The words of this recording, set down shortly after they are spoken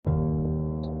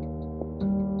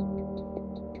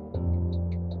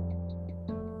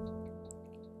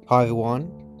Hi everyone,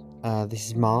 this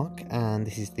is Mark, and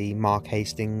this is the Mark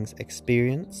Hastings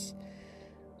Experience.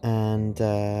 And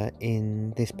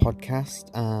in this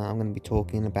podcast, I'm going to be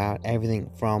talking about everything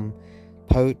from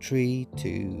poetry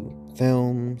to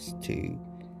films to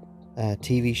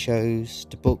TV shows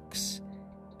to books,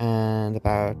 and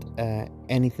about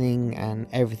anything and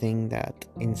everything that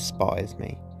inspires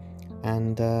me.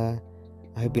 And I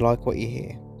hope you like what you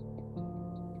hear.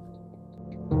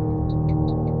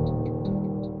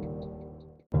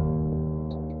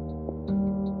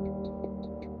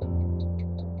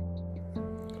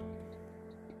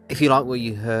 If you like what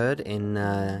you heard in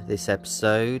this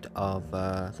episode of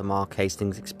the Mark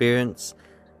Hastings Experience,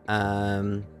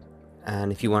 and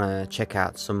if you want to check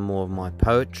out some more of my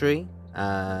poetry,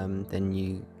 then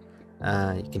you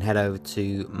can head over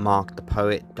to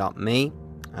markthepoet.me,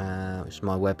 which is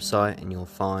my website, and you'll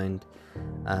find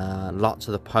lots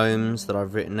of the poems that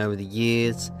I've written over the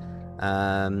years.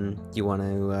 You want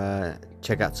to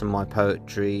check out some of my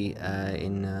poetry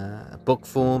in book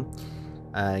form,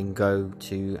 you can go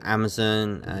to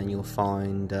Amazon and you'll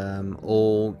find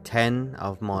all 10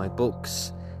 of my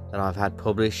books that I've had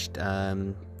published.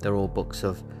 They're all books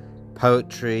of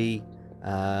poetry,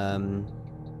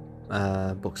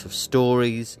 books of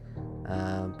stories,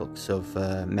 books of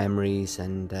memories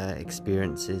and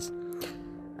experiences,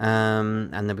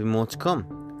 and there'll be more to come.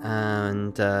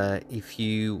 And if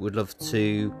you would love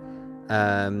to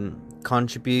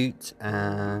contribute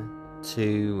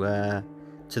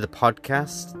to the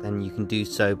podcast, then you can do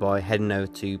so by heading over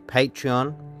to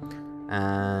Patreon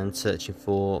and searching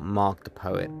for Mark the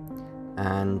Poet,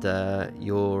 and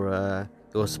your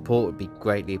support would be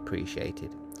greatly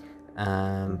appreciated.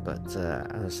 But as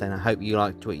I was saying, I hope you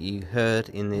liked what you heard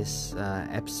in this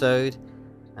episode,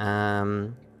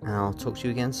 and I'll talk to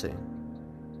you again soon.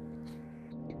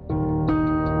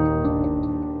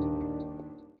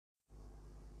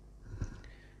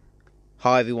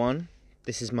 Hi everyone,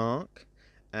 this is Mark,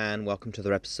 and welcome to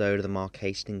another episode of the Mark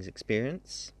Hastings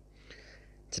Experience.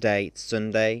 Today it's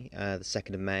Sunday, the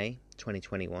 2nd of May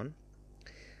 2021.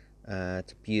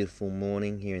 It's a beautiful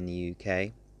morning here in the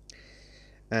UK,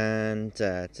 and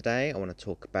today I want to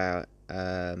talk about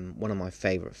one of my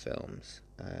favourite films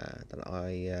that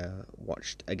I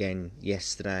watched again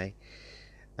yesterday,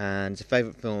 and it's a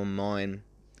favourite film of mine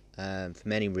for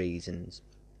many reasons,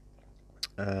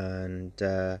 and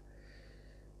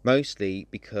mostly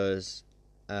because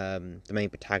the main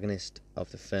protagonist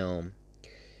of the film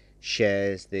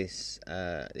shares this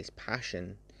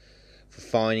passion for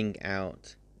finding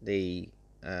out the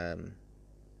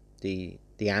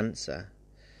answer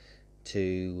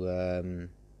to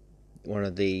one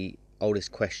of the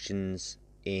oldest questions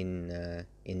in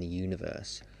the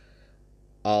universe.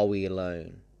 Are we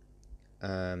alone?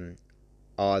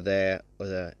 Are there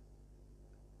other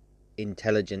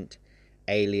intelligent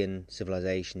alien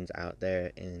civilizations out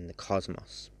there in the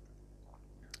cosmos?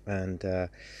 And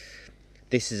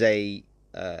this is a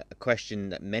question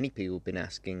that many people have been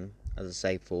asking, as I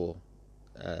say, for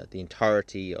the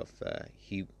entirety of the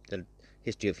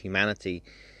history of humanity.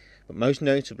 But most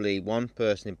notably, one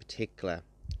person in particular,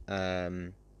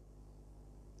 an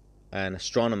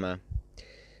astronomer,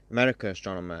 American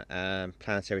astronomer,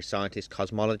 planetary scientist,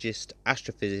 cosmologist,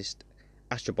 astrophysicist,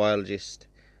 astrobiologist,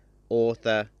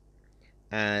 author,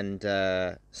 and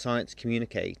science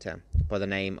communicator by the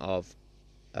name of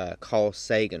Carl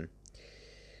Sagan.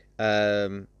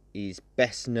 He's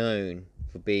best known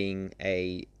for being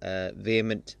a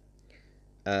vehement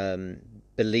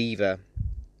believer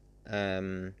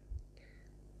and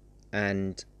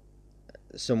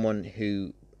someone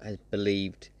who has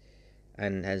believed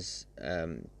and has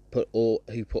put all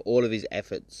of his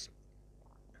efforts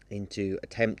into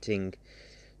attempting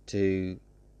to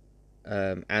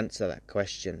answer that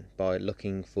question by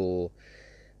looking for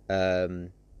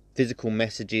physical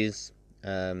messages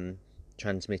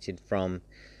transmitted from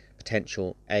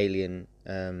potential alien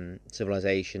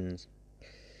civilizations,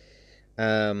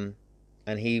 and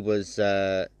he was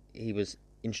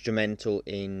instrumental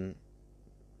in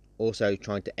also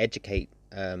trying to educate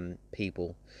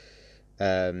people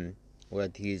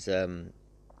with his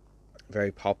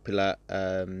very popular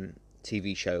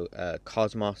TV show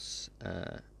Cosmos,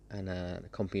 and an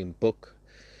accompanying book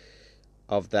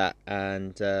of that.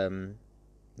 And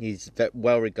he's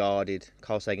well regarded.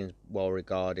 Carl Sagan's well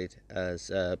regarded as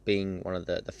being one of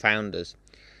the founders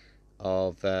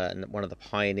of and one of the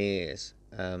pioneers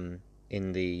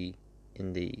in the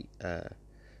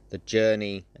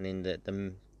journey and in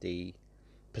the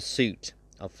pursuit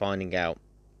of finding out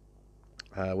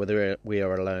whether we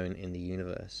are alone in the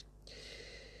universe.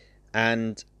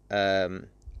 And to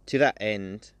that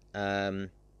end,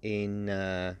 in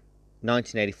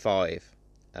 1985,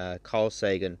 Carl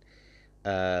Sagan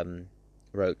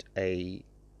wrote a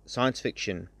science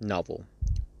fiction novel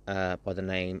by the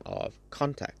name of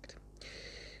Contact,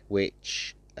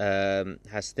 which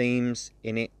has themes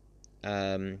in it,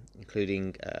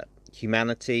 including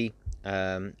humanity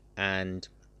and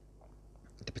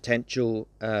the potential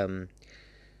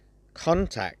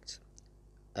contact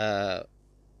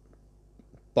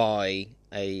by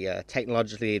a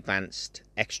technologically advanced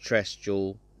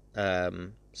extraterrestrial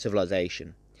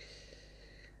civilization.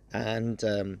 And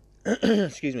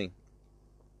excuse me.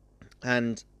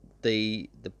 And the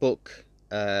book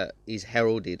is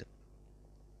heralded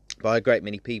by a great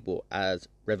many people as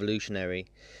revolutionary,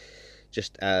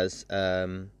 just as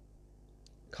Carl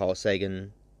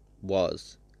Sagan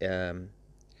was.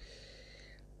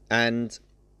 And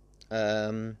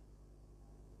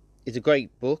it's a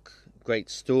great book, great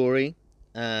story,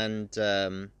 and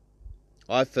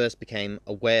I first became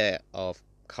aware of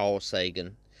Carl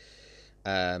Sagan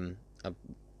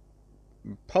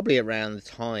probably around the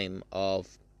time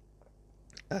of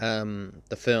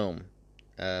the film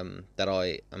that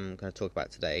I am going to talk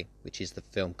about today, which is the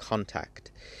film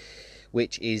Contact,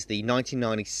 which is the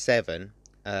 1997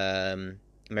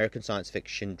 American science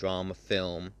fiction drama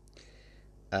film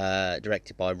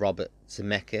directed by Robert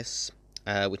Zemeckis,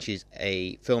 which is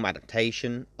a film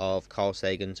adaptation of Carl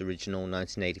Sagan's original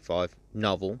 1985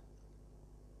 novel.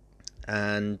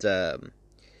 And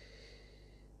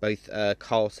both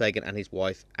Carl Sagan and his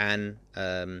wife Anne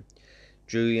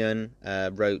Druyan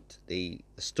wrote the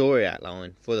story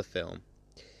outline for the film.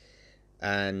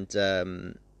 And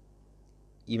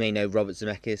you may know Robert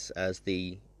Zemeckis as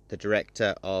the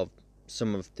director of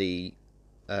some of the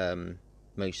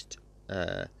most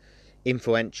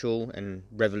influential and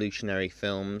revolutionary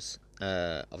films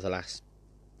of the last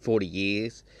 40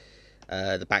 years.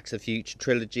 The Back to the Future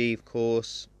trilogy, of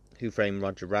course, Who Framed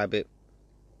Roger Rabbit,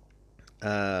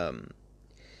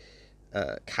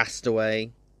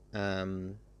 Castaway,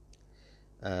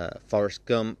 Forrest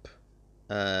Gump.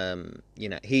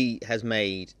 He has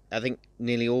made, I think,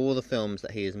 nearly all the films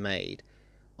that he has made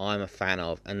I'm a fan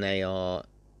of, and they are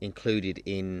included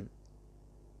in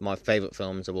my favourite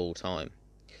films of all time.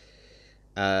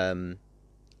 And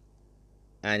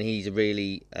he's a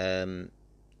really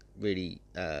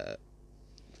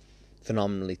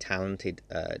phenomenally talented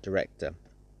director.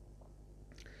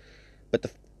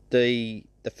 But the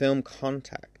film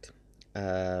Contact,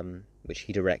 which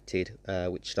he directed,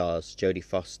 which stars Jodie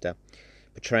Foster,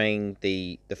 portraying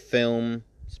the film's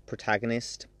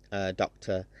protagonist,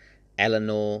 Dr.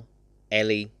 Eleanor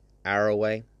Ellie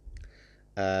Arroway,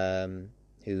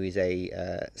 who is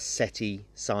a SETI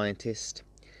scientist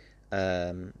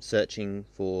searching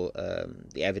for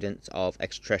the evidence of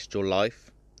extraterrestrial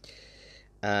life.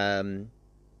 The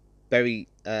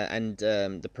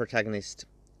protagonist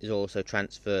is also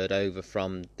transferred over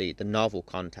from the novel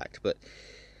Contact, but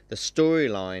the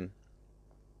storyline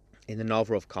in the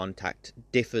novel of Contact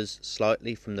differs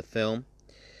slightly from the film.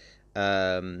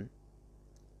 The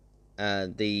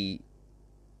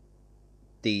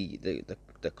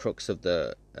crux of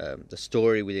the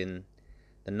story within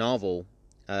the novel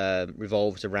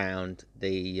revolves around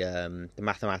the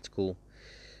mathematical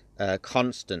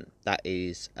constant that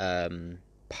is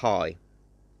pi,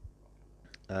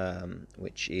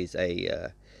 which is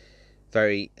a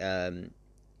very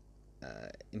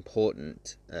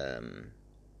important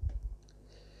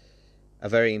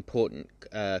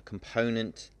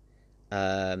component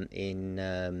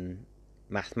in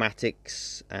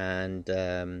mathematics, and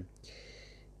it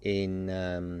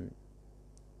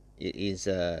is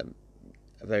a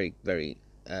very, very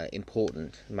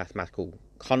important mathematical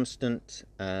constant,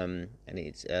 and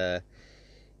it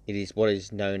is what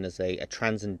is known as a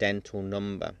transcendental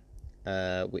number,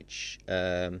 which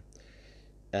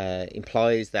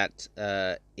implies that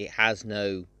it has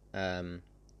no end.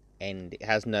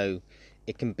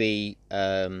 It can be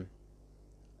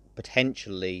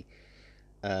potentially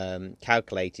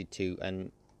calculated to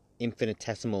an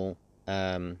infinitesimal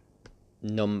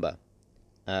number,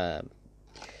 but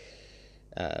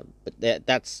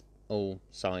that's all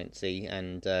sciencey,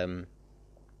 and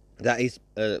that is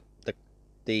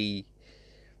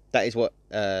that is what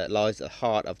lies at the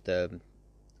heart of the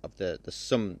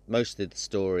most of the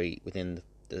story within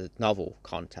the novel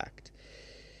Contact.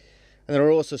 And there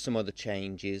are also some other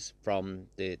changes from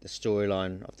the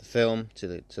storyline of the film to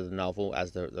the novel,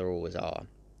 as there always are.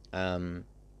 And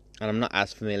I'm not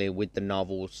as familiar with the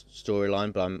novel's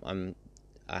storyline, but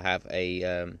I have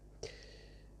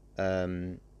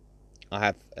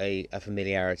a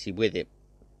familiarity with it,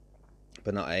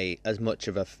 but not as much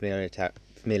of a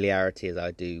familiarity as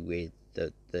I do with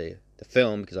the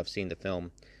film, because I've seen the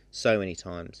film so many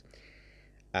times,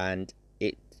 and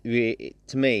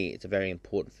to me it's a very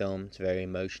important film. It's a very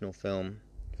emotional film,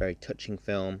 very touching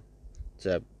film. It's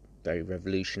a very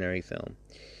revolutionary film,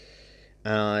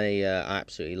 and I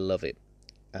absolutely love it.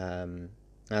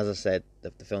 As I said,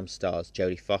 the film stars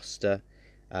Jodie Foster.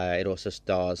 It also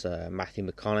stars Matthew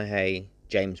McConaughey,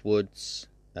 James Woods,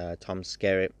 Tom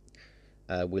Skerritt,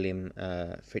 William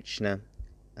Fichtner,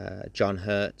 John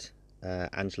Hurt,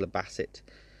 Angela Bassett,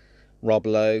 Rob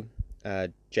Lowe,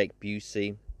 Jake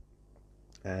Busey,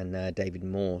 and David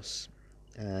Morse.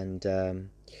 And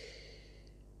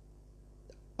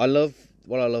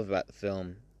what I love about the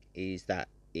film is that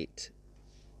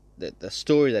the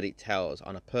story that it tells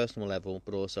on a personal level,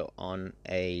 but also on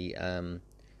a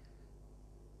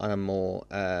more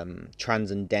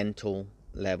transcendental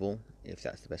level, if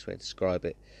that's the best way to describe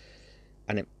it,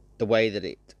 and the way that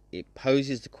it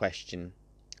poses the question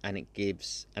and it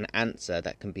gives an answer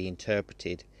that can be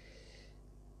interpreted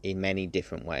in many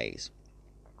different ways.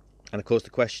 And of course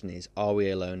the question is, are we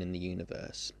alone in the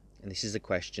universe? And this is a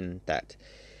question that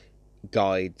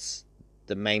guides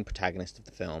the main protagonist of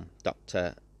the film,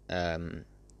 Dr.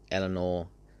 Eleanor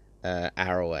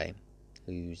Arroway,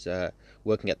 who's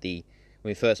working at when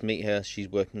we first meet her, she's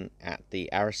working at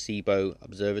the Arecibo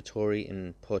Observatory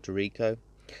in Puerto Rico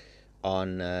for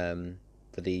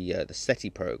the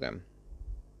SETI program.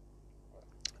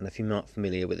 And if you're not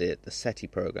familiar with it, the SETI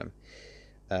program,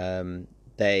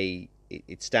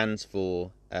 it stands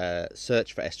for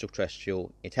Search for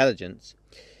Extraterrestrial Intelligence,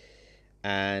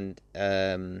 and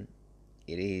it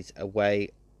is a way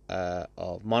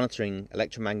of monitoring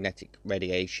electromagnetic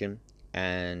radiation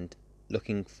and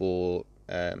looking for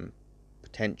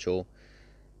potential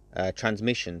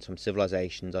transmissions from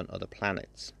civilizations on other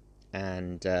planets.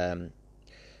 And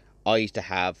I used to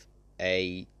have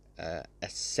a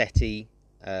SETI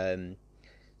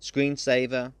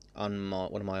screensaver on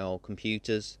one of my old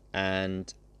computers,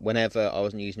 and whenever I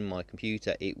wasn't using my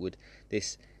computer,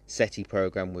 this SETI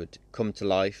program would come to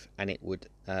life, and it would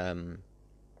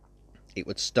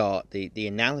start the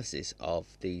analysis of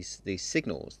these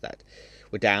signals that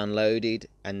were downloaded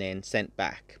and then sent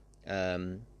back,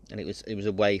 and it was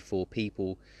a way for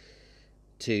people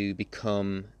to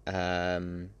become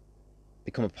a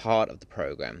part of the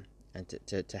program and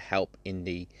to help in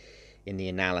the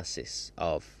analysis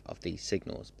of these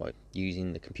signals by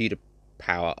using the computer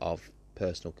power of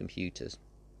personal computers.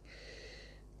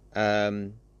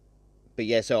 But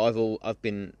yeah, so I've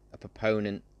been a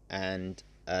proponent and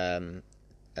a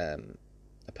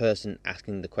person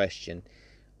asking the question,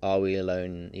 are we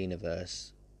alone in the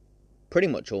universe, pretty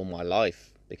much all my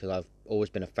life, because I've always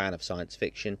been a fan of science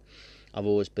fiction. I've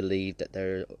always believed that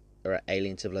there are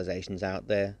alien civilizations out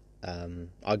there.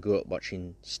 I grew up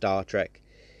watching Star Trek,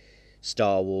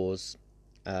 Star Wars,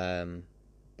 but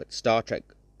Star Trek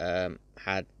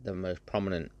had the most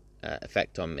prominent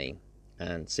effect on me,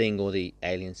 and seeing all the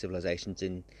alien civilizations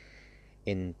in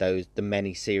the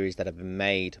many series that have been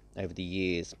made over the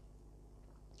years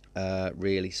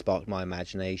really sparked my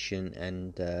imagination,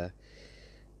 and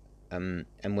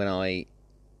when I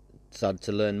started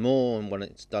to learn more, and when I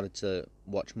started to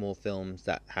watch more films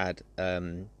that had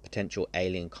potential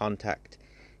alien contact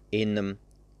in them,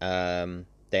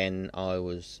 then I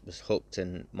was hooked,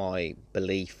 and my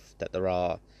belief that there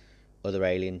are other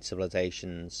alien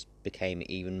civilizations became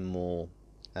even more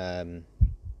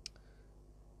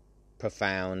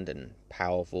profound and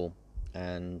powerful.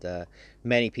 And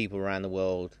many people around the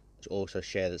world also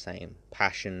share the same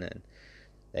passion, and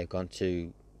they've gone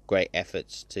to great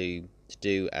efforts to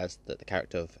do as the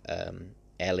character of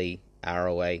Ellie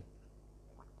Arroway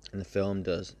in the film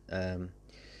does, and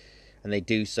they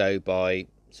do so by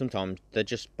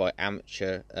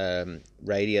amateur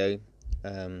radio,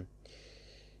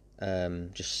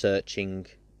 just searching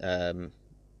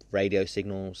radio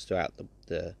signals throughout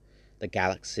the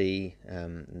galaxy,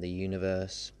 the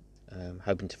universe,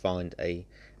 hoping to find an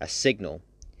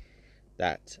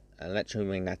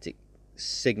electromagnetic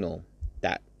signal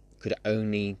that could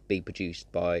only be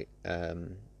produced by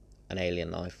an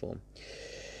alien life form.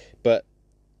 But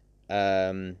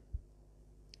Dr.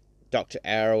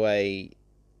 Arroway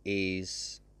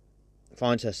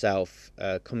finds herself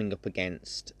coming up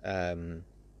against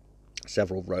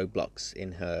several roadblocks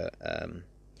in her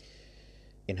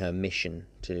mission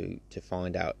to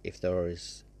find out if there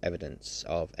is evidence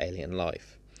of alien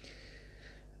life.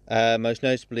 Most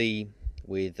notably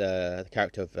with the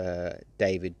character of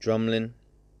David Drumlin.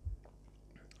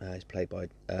 He's played by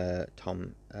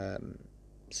Tom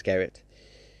Skerritt,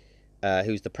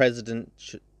 who's the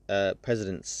president's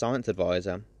science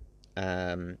advisor,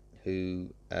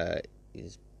 who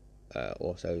is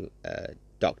also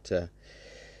Dr.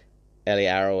 Ellie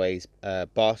Arroway's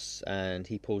boss, and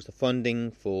he pulls the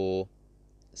funding for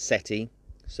SETI,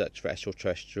 Search for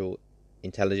Extraterrestrial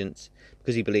Intelligence,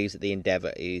 because he believes that the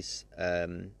Endeavour is a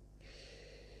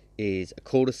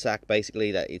cul-de-sac,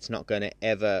 basically, that it's not going to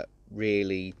ever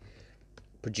really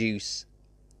produce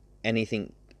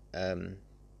anything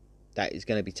that is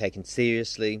going to be taken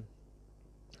seriously,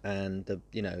 and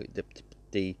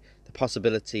the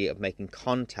possibility of making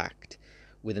contact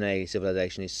with an alien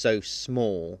civilization is so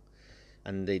small,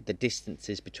 and the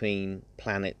distances between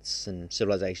planets and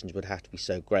civilizations would have to be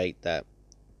so great that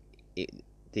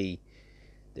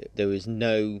there is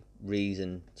no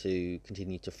reason to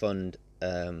continue to fund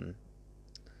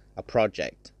a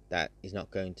project that is not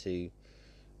going to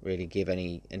really give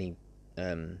any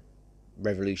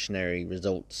revolutionary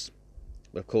results.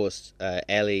 But of course,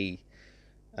 Ellie,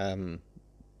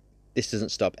 this doesn't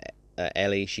stop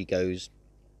Ellie. She goes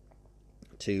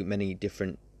to many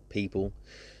different people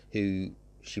who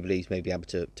she believes may be able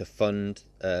to fund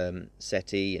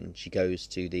SETI, and she goes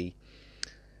to the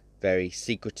very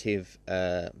secretive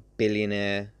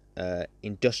billionaire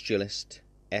industrialist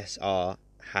S.R.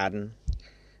 Haddon,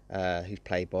 who's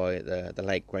played by the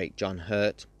late great John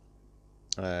Hurt,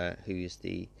 who is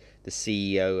the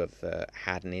CEO of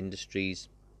Haddon Industries,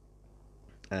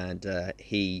 and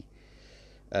he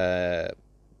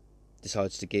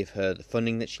decides to give her the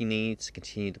funding that she needs to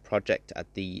continue the project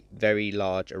at the Very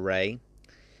Large Array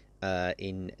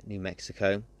in New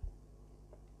Mexico.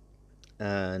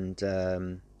 And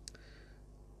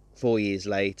 4 years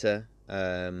later,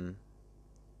 David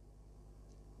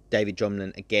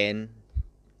Drumlin again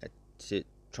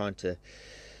trying to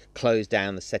close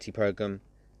down the SETI program,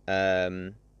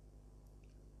 and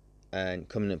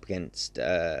coming up against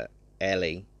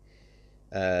Ellie,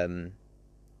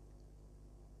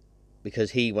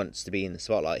 because he wants to be in the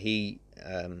spotlight.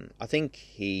 I think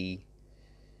he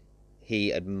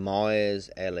admires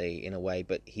Ellie in a way,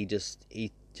 but he just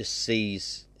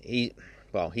sees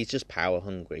he's just power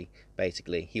hungry.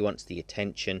 Basically, he wants the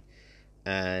attention,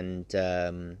 and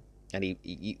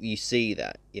you see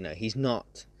that, he's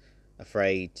not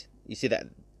afraid. You see that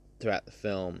throughout the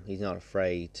film. He's not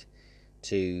afraid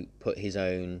to put his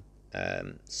own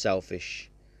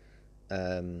selfish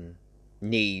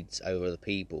needs over other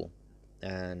people,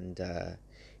 and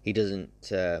he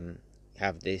doesn't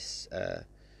have this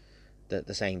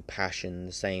the same passion,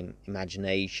 the same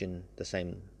imagination, the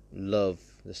same love,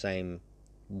 the same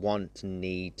want and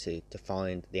need to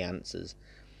find the answers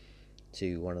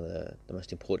to one of the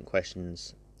most important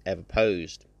questions ever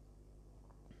posed,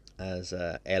 as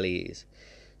Ellie is.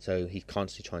 So he's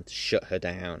constantly trying to shut her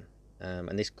down,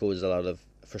 and this causes a lot of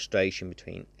frustration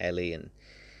between Ellie and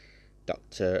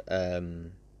Dr.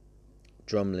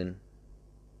 Drumlin,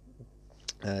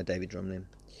 David Drumlin.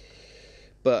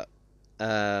 But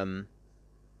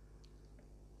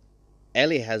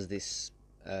Ellie has this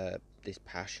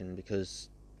passion because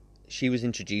she was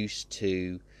introduced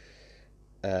to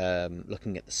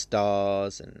looking at the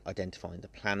stars and identifying the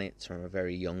planets from a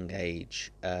very young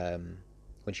age.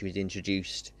 When she was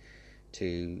introduced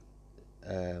to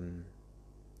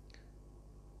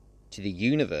the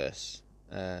universe,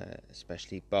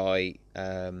 especially by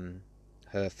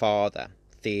her father,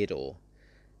 Theodore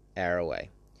Arroway,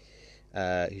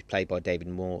 who's played by David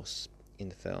Morse in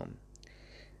the film.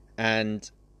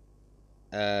 And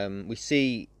we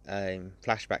see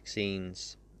flashback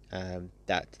scenes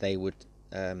that they would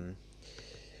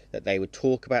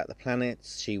talk about the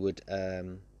planets. She would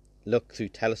look through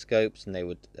telescopes, and they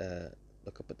would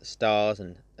look up at the stars.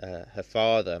 And her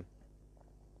father,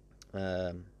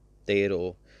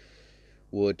 Theodore,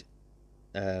 would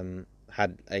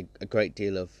had a great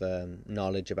deal of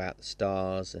knowledge about the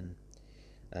stars, and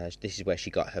this is where she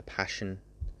got her passion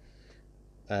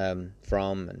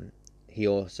from. And he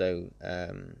also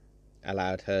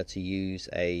allowed her to use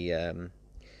an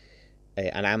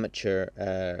amateur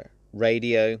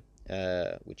radio,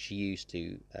 which she used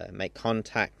to make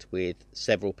contact with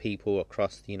several people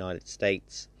across the United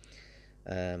States.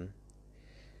 And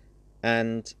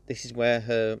this is where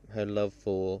her love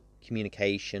for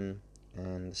communication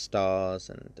and the stars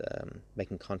and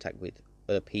making contact with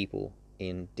other people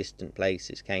in distant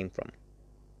places came from.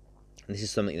 And this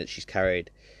is something that she's carried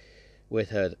with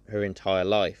her entire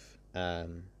life,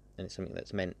 and it's something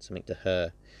that's meant something to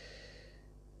her.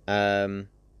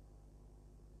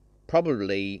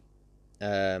 Probably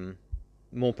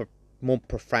more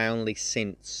profoundly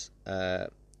since her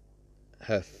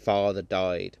father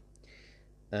died.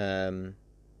 And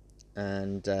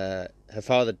her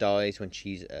father dies when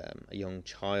she's a young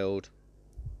child,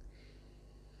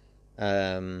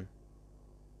 I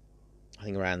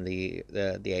think around the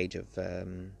age of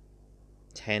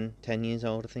 10 years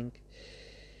old, I think.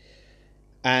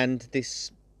 And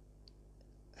this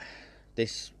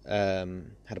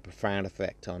had a profound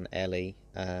effect on Ellie,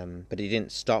 but it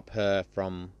didn't stop her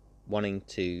from wanting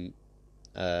to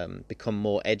become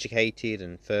more educated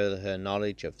and further her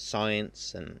knowledge of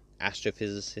science and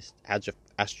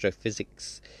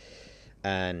astrophysics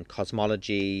and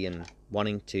cosmology, and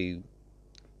wanting to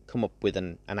come up with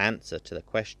an answer to the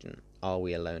question, are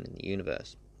we alone in the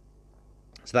universe?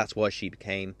 So that's why she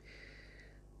became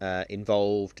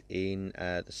involved in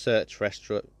the search for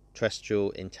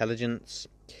terrestrial intelligence,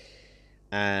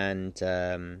 and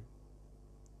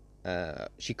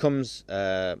she comes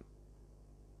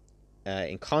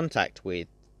in contact with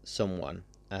someone,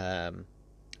 a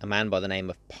man by the name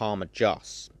of Palmer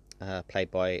Joss,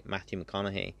 played by Matthew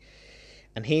McConaughey,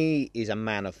 and he is a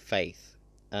man of faith.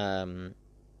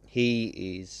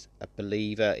 He is a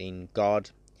believer in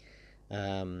God,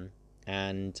 and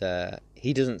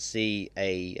he doesn't see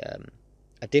a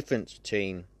difference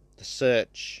between the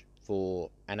search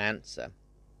for an answer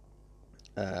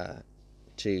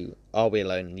to are we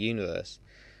alone in the universe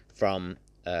from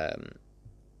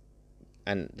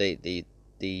and the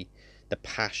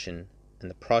passion and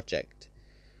the project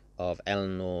of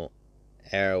Eleanor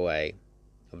Arroway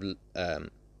of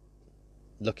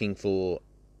looking for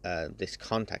this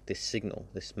contact, this signal,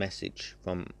 this message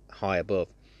from high above.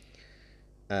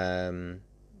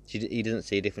 He doesn't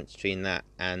see a difference between that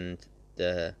and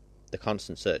the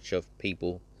constant search of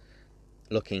people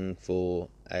looking for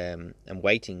and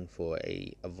waiting for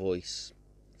a voice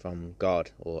from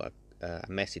God, or a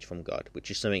message from God, which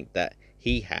is something that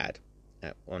he had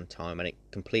at one time, and it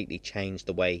completely changed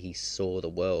the way he saw the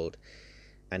world.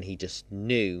 And he just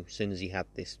knew, as soon as he had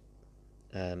this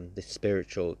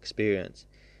spiritual experience,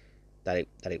 that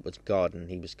it was God, and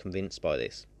he was convinced by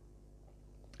this.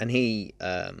 And he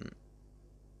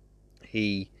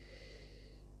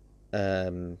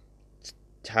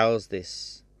tells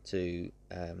this to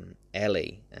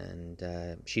Ellie, and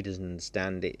she doesn't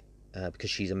understand it because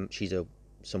she's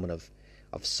someone of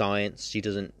science. She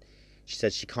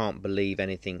says she can't believe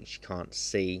anything she can't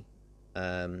see,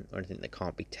 or anything that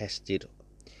can't be tested.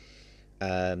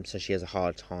 So she has a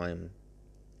hard time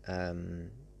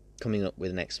coming up with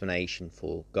an explanation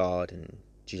for God, and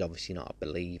she's obviously not a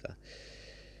believer.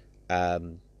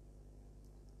 And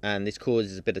this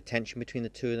causes a bit of tension between the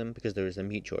two of them, because there is a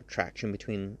mutual attraction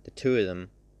between the two of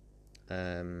them,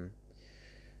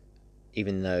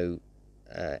 even though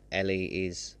Ellie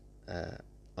is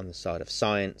on the side of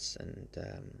science, and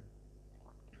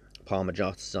Palmer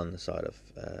Joss is on the side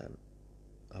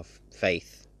of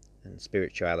faith and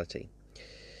spirituality.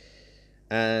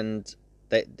 And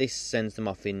this sends them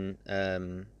off in...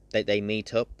 They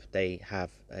meet up, they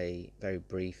have a very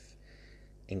brief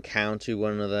encounter with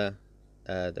one another.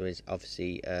 There is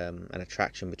obviously an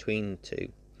attraction between the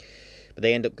two, but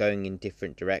they end up going in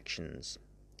different directions.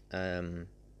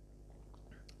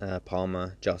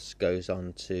 Palmer Joss goes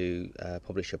on to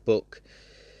publish a book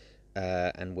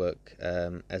and work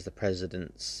as the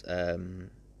president's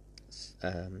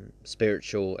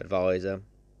spiritual advisor.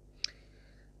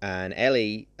 And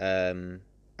Ellie,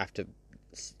 after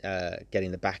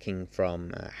getting the backing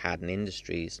from Haddon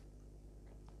Industries,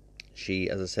 she,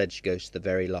 as I said, she goes to the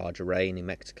Very Large Array in New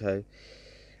Mexico,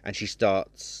 and she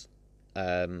starts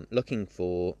looking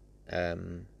for a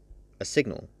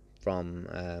signal from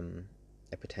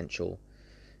a potential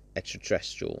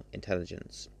extraterrestrial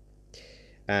intelligence.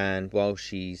 And while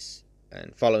she's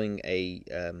following a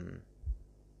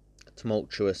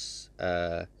tumultuous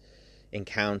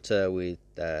encounter with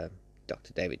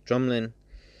Dr. David Drumlin,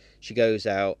 she goes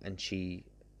out and she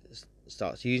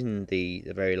starts using the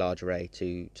Very Large Array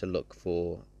to look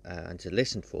for and to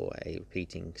listen for a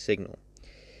repeating signal.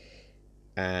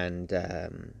 And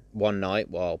one night,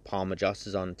 while Palmer Joss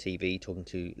is on TV talking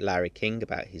to Larry King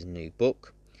about his new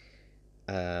book,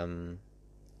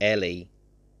 Ellie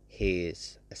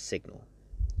hears a signal.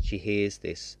 She hears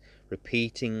this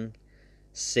repeating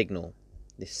signal,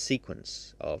 this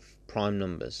sequence of prime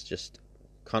numbers just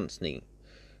constantly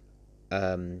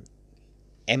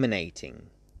emanating.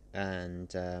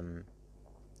 And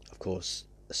of course,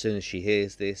 as soon as she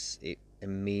hears this, she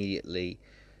immediately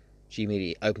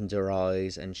opens her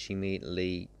eyes, and she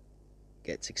immediately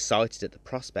gets excited at the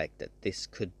prospect that this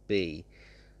could be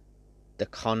the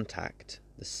contact,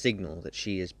 the signal that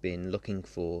she has been looking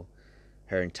for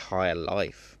her entire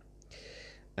life.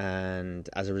 And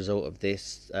as a result of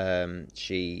this,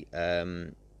 she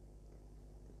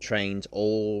trains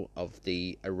all of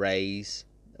the arrays,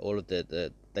 all of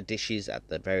the dishes at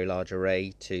the Very Large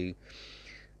Array to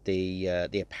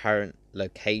the apparent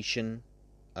location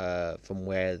from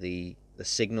where the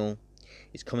signal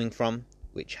is coming from,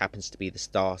 which happens to be the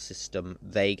star system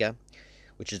Vega,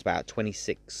 which is about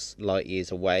 26 light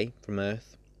years away from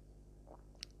Earth.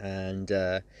 And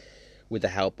with the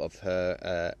help of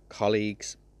her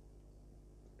colleagues,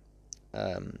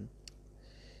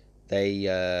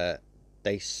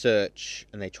 they search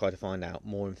and they try to find out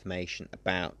more information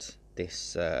about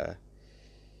this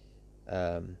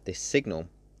this signal.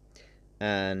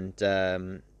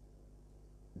 And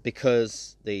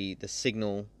because the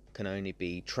signal can only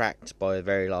be tracked by a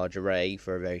Very Large Array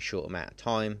for a very short amount of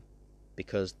time,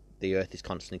 because the Earth is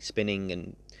constantly spinning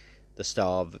and the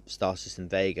star system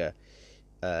Vega,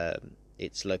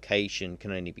 its location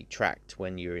can only be tracked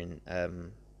when you're in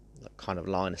kind of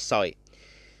line of sight.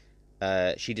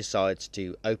 She decides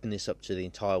to open this up to the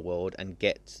entire world and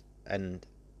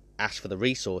ask for the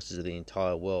resources of the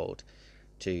entire world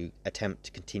to attempt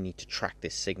to continue to track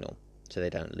this signal so they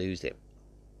don't lose it.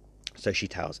 So she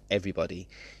tells everybody.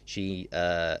 She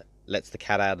lets the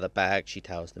cat out of the bag. She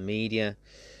tells the media.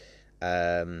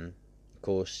 Of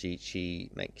course, she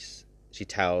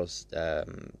tells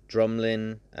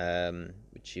Drumlin,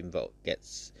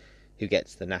 who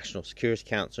gets the National Security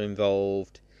Council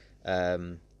involved,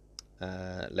 led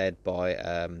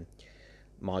by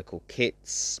Michael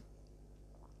Kitts,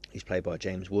 who's played by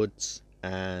James Woods,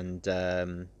 and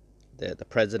the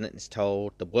president is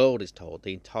told, the world is told,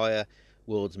 the entire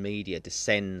world's media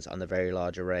descends on the Very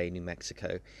Large Array in New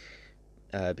Mexico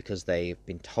because they've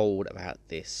been told about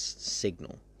this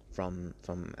signal from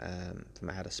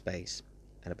outer space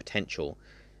and a potential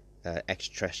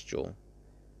extraterrestrial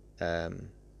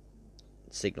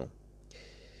signal,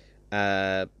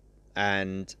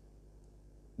 and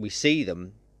we see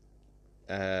them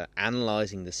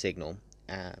analysing the signal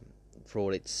for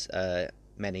all its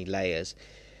many layers,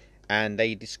 and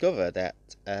they discover that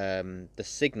the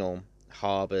signal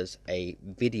harbours a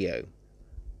video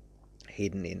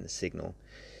hidden in the signal,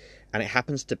 and it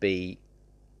happens to be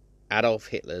Adolf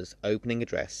Hitler's opening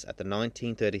address at the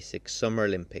 1936 Summer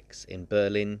Olympics in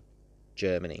Berlin,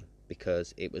 Germany,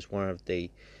 because it was one of the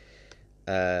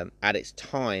at its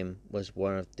time was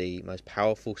one of the most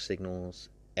powerful signals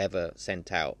ever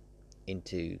sent out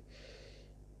into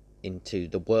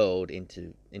the world,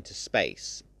 into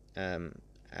space,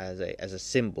 as a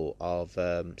symbol of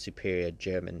superior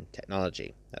German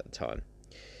technology at the time.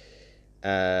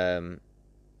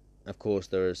 Of course,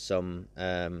 there is some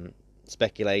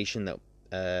speculation that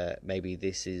maybe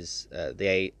this is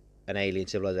an alien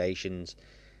civilization's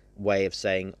way of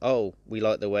saying, "Oh, we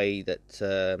like the way that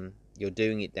you're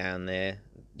doing it down there,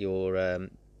 your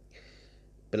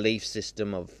belief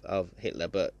system of Hitler."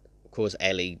 But of course,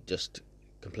 Ellie just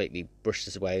completely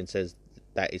brushes away and says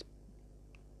that is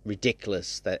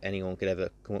ridiculous that anyone could ever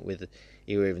come up with, or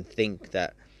even think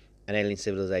that an alien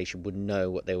civilization would know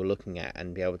what they were looking at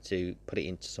and be able to put it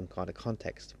into some kind of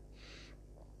context.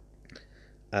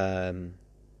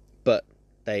 But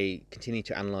they continue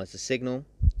to analyze the signal,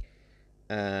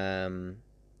 and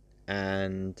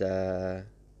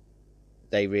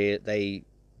they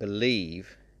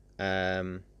believe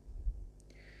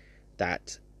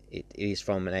that it is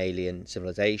from an alien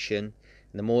civilization.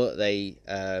 And the more that they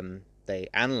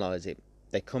analyze it,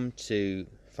 they come to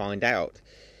find out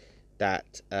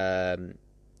that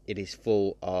it is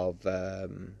full of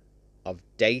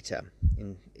data.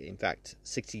 In fact,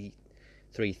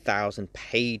 63,000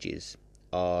 pages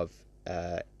of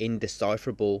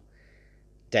indecipherable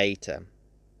data,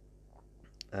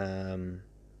 and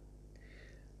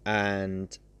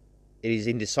it is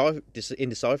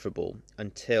indecipherable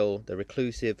until the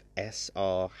reclusive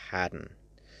S.R. Haddon,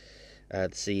 the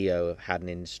CEO of Haddon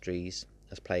Industries,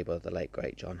 as played by the late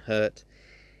great John Hurt,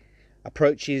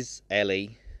 approaches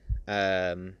Ellie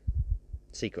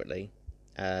secretly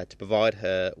to provide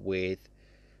her with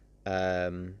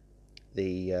the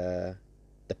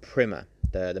primer,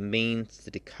 the means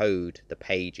to decode the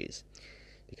pages,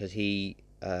 because it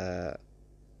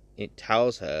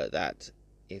tells her that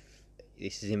if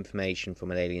this is information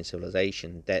from an alien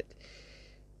civilization, that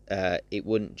it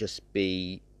wouldn't just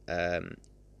be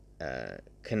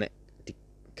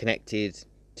connected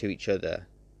to each other,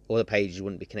 or the pages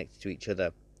wouldn't be connected to each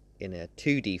other in a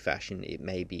 2D fashion, it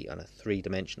may be on a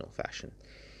 3-dimensional fashion.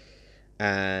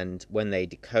 And when they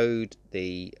decode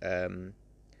the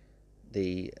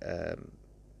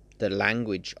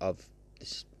language of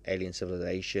this alien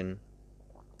civilization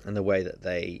and the way that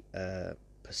they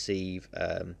perceive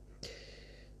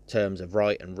terms of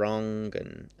right and wrong,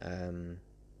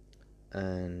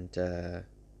 and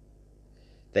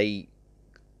they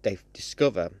they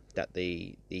discover that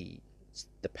the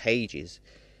pages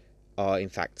are in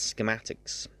fact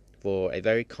schematics for a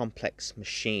very complex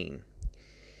machine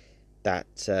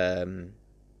that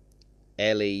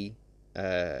Ellie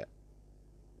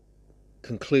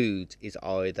concludes is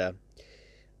either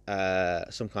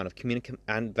some kind of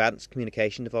advanced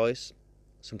communication device,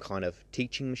 some kind of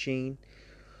teaching machine,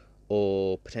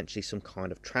 or potentially some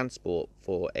kind of transport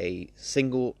for a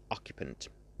single occupant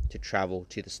to travel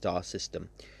to the star system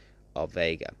of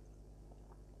Vega.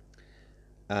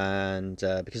 And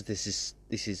because this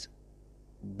is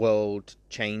world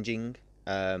changing,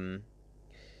 and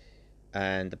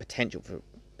the potential for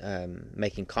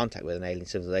making contact with an alien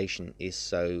civilization is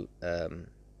so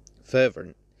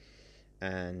fervent,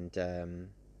 and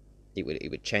it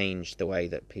would change the way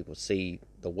that people see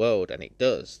the world, and it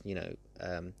does.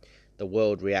 The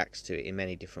world reacts to it in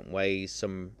many different ways.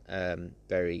 Some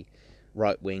very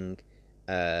right wing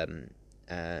and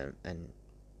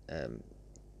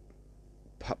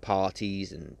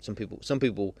parties, and some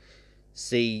people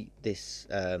see this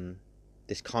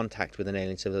this contact with an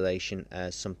alien civilization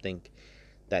as something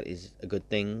that is a good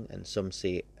thing, and some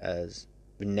see it as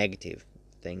a negative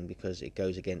thing because it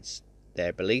goes against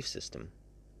their belief system.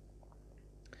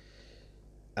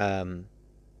 But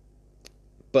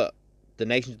the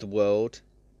nations of the world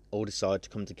all decide to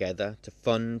come together to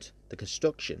fund the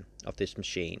construction of this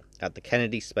machine at the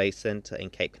Kennedy Space Center in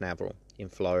Cape Canaveral in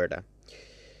Florida.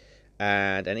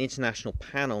 And an international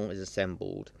panel is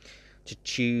assembled to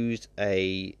choose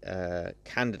a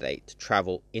candidate to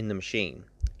travel in the machine.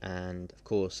 And of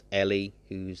course, Ellie,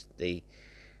 who's the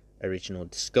original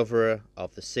discoverer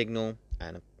of the signal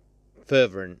and a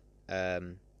fervent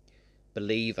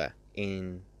believer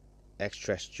in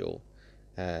extraterrestrial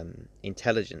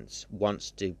intelligence,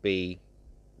 wants to be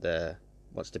the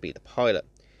pilot.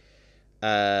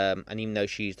 And even though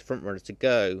she's the front runner to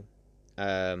go,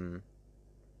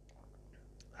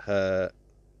 her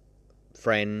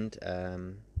friend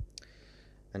and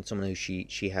someone who she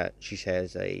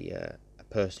shares a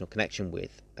personal connection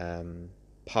with,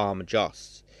 Palmer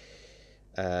Joss,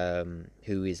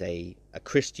 who is a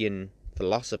Christian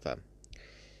philosopher.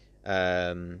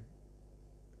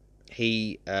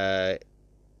 He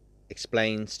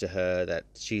explains to her that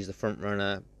she's the front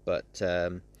runner, but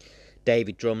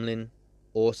David Drumlin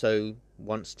also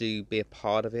wants to be a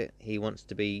part of it. He wants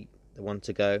to be the one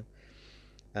to go.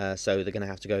 So they're going to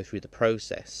have to go through the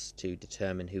process to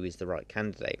determine who is the right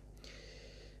candidate.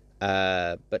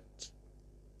 But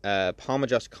Palmer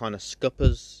just kind of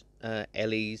scuppers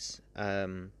Ellie's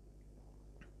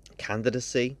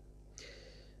candidacy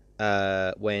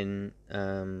when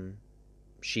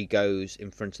she goes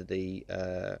in front of the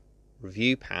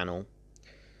review panel,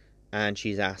 and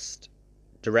she's asked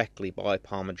directly by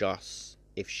Palmer Joss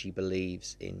if she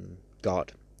believes in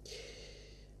God.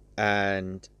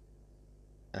 And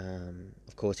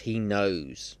of course, he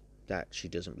knows that she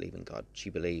doesn't believe in God.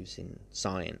 She believes in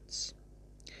science.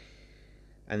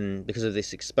 And because of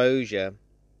this exposure,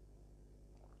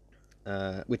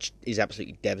 which is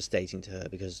absolutely devastating to her,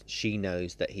 because she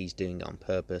knows that he's doing it on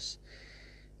purpose,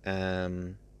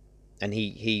 and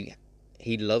he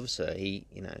loves her. He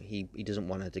doesn't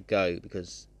want her to go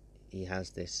because he has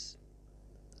this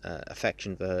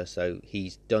affection for her. So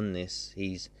he's done this.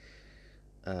 He's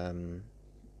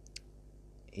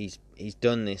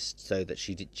done this so that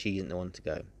she isn't the one to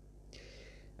go,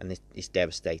 and it's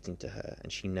devastating to her,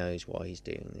 and she knows why he's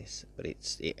doing this, but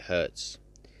it hurts.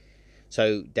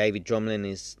 So David Drumlin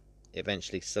is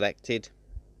eventually selected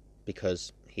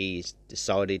because he's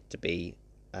decided to be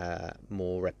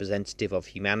more representative of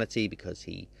humanity, because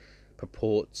he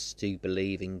purports to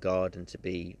believe in God and to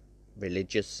be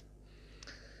religious.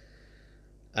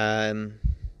 But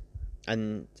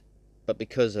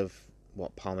because of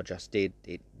what Palmer just did,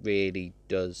 it really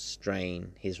does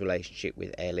strain his relationship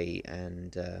with Ellie,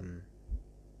 and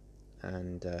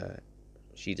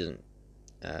she doesn't,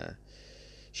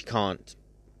 she can't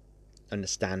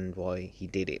understand why he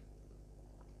did it.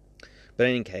 But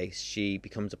in any case, she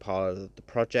becomes a part of the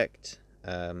project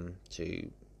to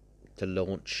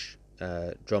launch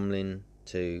Drumlin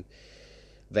to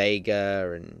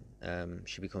Vega, and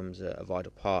she becomes a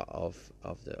vital part of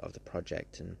the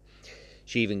project. And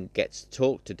she even gets to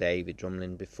talk to David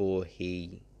Drumlin before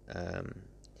he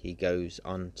goes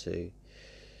on to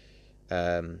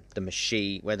the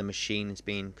machine, where the machine is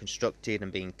being constructed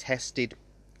and being tested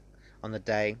on the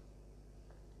day.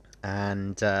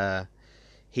 And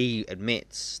he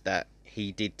admits that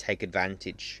he did take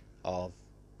advantage of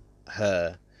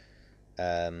her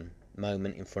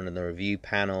moment in front of the review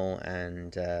panel,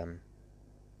 and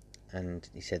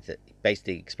he said that,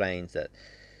 basically explains that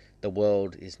the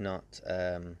world is not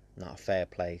a fair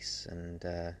place, and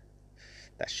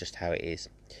that's just how it is.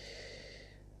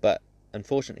 But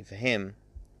unfortunately for him,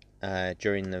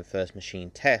 during the first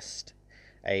machine test,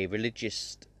 a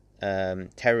religious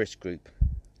terrorist group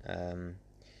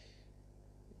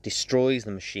destroys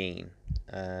the machine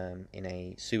in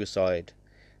a suicide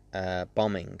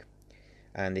bombing,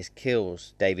 and this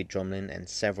kills David Drumlin and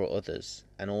several others,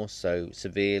 and also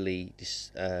severely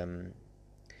it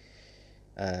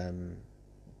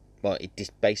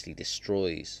basically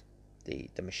destroys the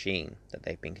machine that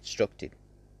they've been constructed.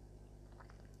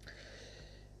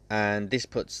 And this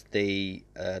puts the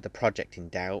project in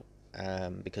doubt,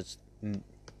 because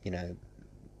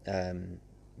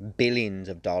billions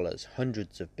of dollars,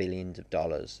 hundreds of billions of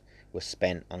dollars, were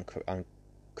spent on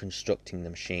constructing the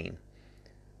machine.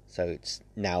 So it's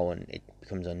now, and it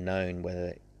becomes unknown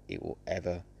whether it will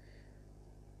ever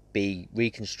be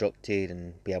reconstructed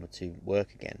and be able to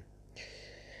work again.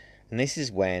 And this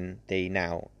is when the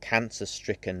now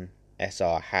cancer-stricken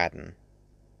S.R. Haddon,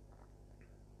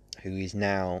 who is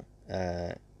now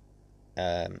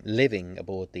living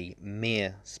aboard the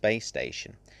Mir space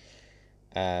station,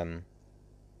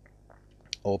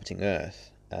 orbiting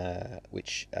Earth,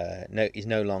 which is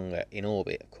no longer in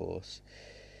orbit, of course,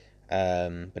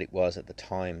 but it was at the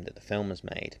time that the film was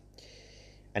made.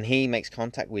 And he makes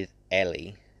contact with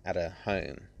Ellie at her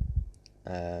home,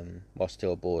 while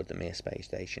still aboard the Mir space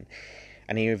station,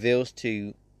 and he reveals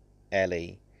to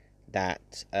Ellie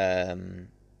that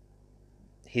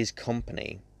his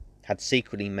company had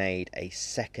secretly made a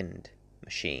second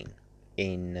machine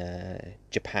in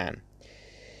Japan,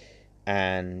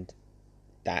 and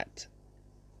that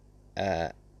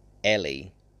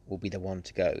Ellie will be the one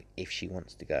to go if she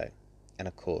wants to go. And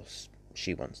of course,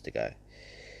 she wants to go.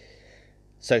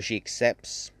 So she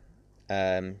accepts.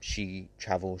 She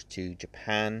travels to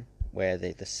Japan, where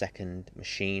the second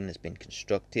machine has been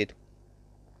constructed.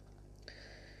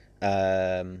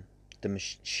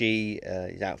 She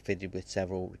is outfitted with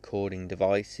several recording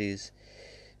devices,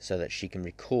 so that she can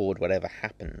record whatever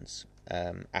happens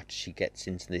after she gets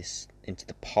into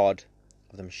the pod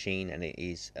of the machine, and it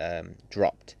is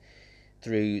dropped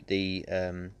through the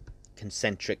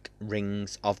concentric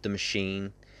rings of the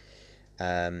machine,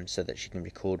 so that she can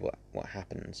record what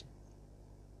happens.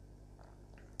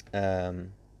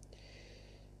 And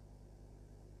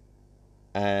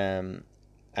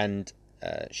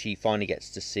she finally gets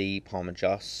to see Palmer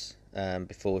Joss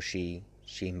before she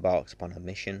embarks upon her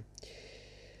mission,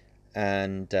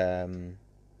 and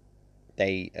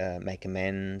they make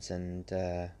amends, and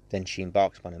then she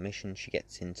embarks upon her mission. She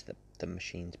gets into the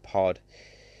machine's pod,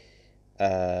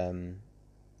 and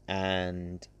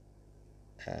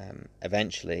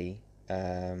eventually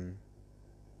the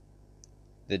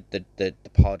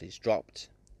pod is dropped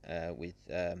with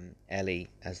Ellie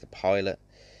as the pilot,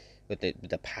 with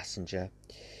the passenger,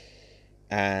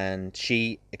 and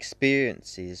she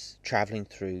experiences travelling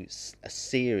through a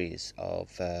series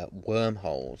of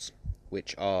wormholes,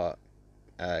 which are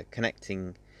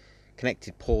connected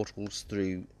portals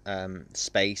through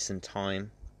space and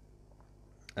time,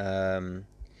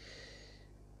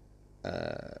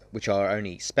 which are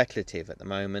only speculative at the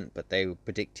moment, but they were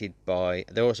predicted by,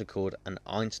 they're also called an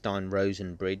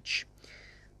Einstein-Rosen bridge,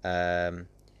 and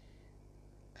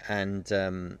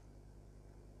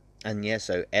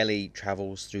so Ellie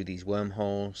travels through these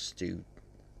wormholes to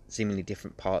seemingly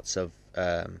different parts of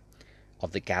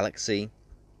the galaxy,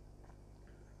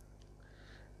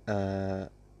 and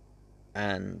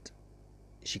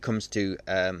she comes to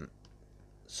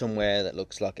somewhere that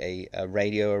looks like a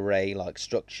radio array like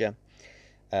structure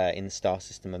in the star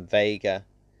system of Vega,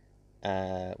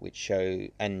 which show,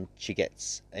 and she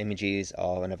gets images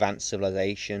of an advanced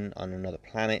civilization on another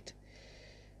planet,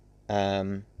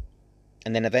 and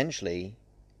then eventually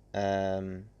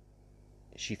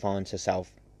she finds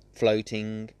herself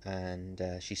floating, and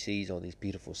she sees all these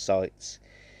beautiful sights,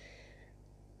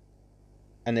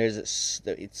 and there's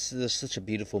such a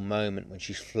beautiful moment when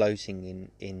she's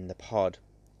floating in the pod,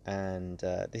 and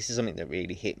this is something that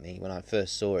really hit me when I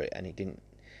first saw it, and I didn't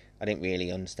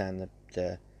really understand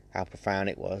how profound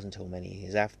it was until many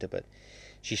years after. But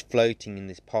she's floating in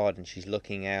this pod, and she's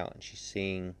looking out, and she's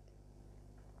seeing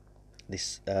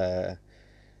this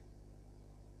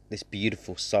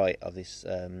beautiful sight of this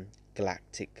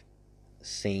galactic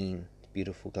scene,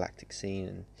 beautiful galactic scene,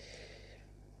 and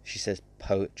she says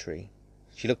poetry.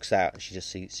 She looks out and she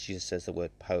just says the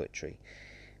word poetry,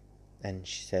 and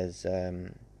she says,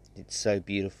 it's so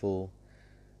beautiful,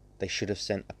 they should have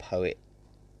sent a poet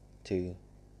to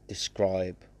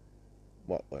describe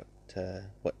what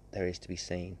there is to be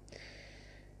seen.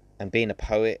 And being a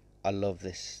poet, I love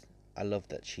this I love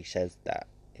that she says that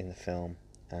in the film.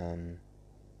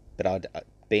 But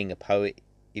being a poet,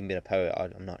 even being a poet,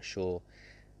 I'm not sure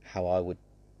how I would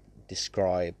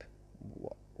describe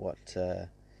what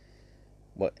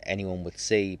anyone would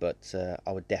see, but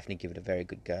I would definitely give it a very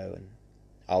good go, and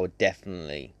I would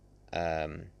definitely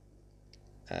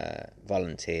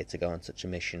volunteer to go on such a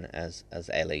mission as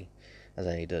Ellie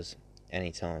does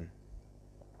anytime.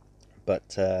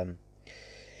 But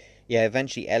yeah,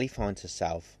 eventually Ellie finds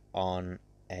herself on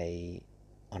a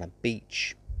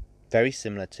beach, very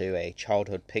similar to a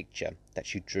childhood picture that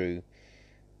she drew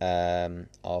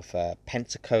of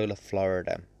Pensacola,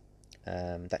 Florida,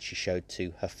 that she showed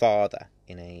to her father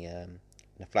in a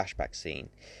flashback scene.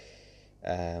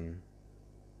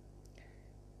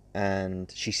 And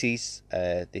she sees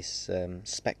this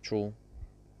spectral,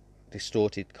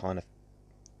 distorted kind of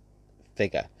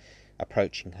figure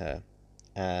approaching her,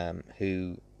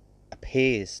 who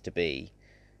appears to be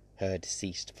her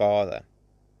deceased father.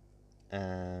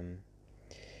 And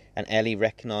Ellie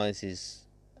recognises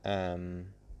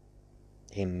him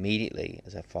immediately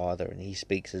as her father, and he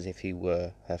speaks as if he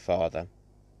were her father.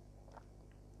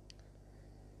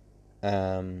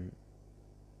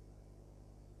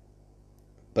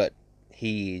 But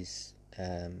he is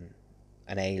an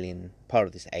alien, part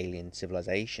of this alien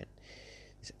civilization,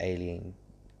 this alien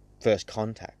first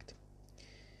contact.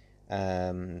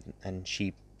 And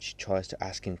she tries to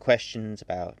ask him questions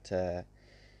about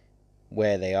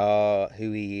where they are,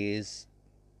 who he is,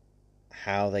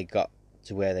 how they got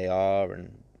to where they are,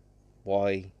 and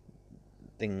why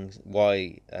it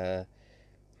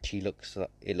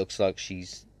looks like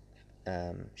she's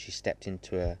stepped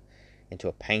into a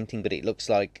painting, but it looks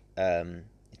like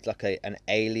it's like an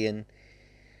alien,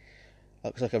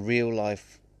 looks like a real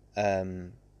life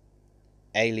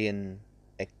alien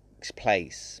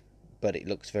place, but it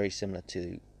looks very similar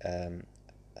to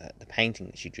the painting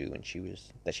that she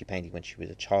painted when she was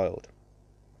a child.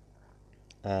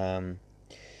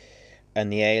 And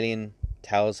the alien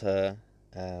tells her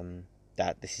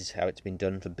that this is how it's been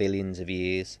done for billions of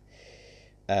years,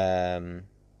 and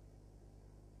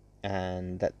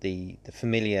that the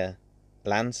familiar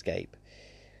landscape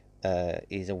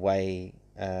is a way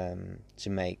to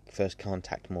make first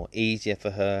contact more easier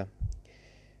for her,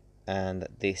 and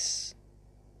that this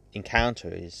encounter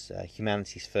is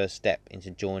humanity's first step into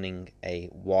joining a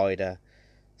wider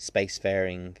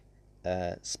spacefaring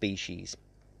species.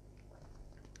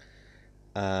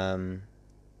 And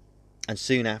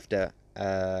soon after,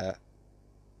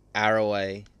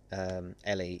 Arroway,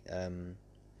 Ellie,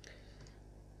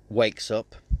 wakes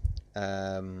up.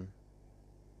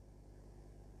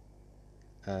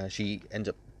 She ends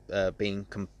up being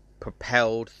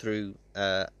propelled through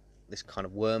this kind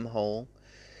of wormhole.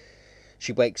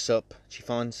 She wakes up. She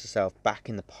finds herself back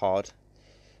in the pod,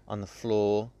 on the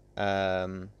floor,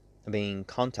 being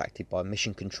contacted by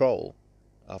Mission Control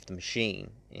of the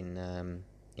machine in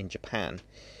Japan.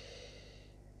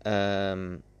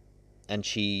 And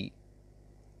she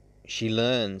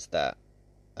learns that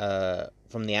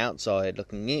from the outside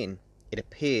looking in, it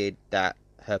appeared that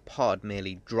her pod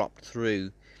merely dropped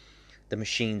through the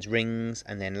machine's rings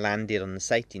and then landed on the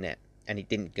safety net, and it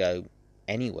didn't go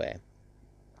anywhere.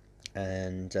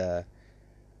 And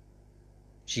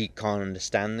she can't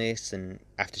understand this, and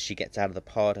after she gets out of the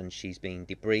pod and she's being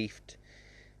debriefed,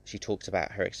 she talks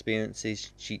about her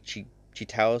experiences. She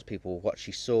tells people what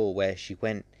she saw, where she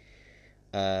went,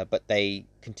 but they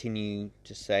continue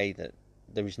to say that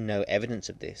there is no evidence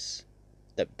of this,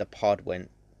 that the pod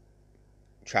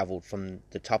travelled from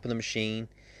the top of the machine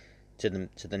to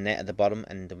the net at the bottom,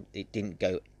 and it didn't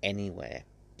go anywhere.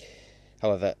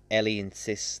 However, Ellie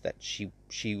insists that she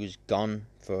was gone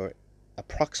for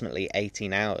approximately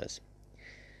 18 hours,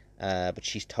 but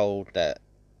she's told that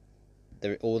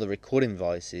all the recording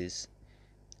devices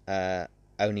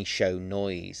only show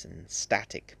noise and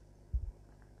static.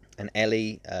 And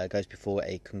Ellie goes before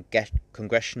a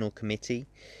congressional committee,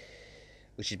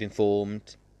 which has been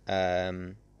formed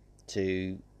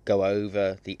to go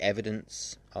over the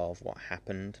evidence of what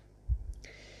happened.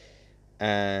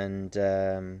 And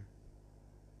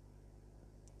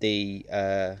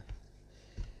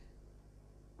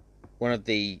one of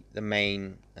the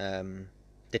main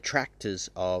detractors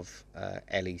of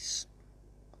Ellie's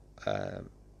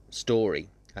story,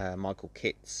 Michael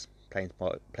Kitts, played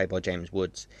by James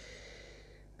Woods,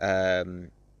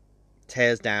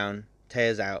 tears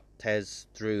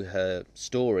through her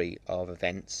story of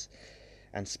events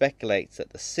and speculates that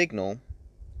the signal,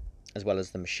 as well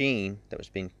as the machine that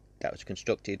was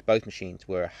constructed, both machines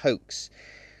were a hoax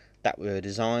that were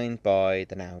designed by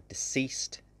the now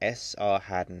deceased S.R.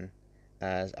 Haddon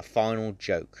as a final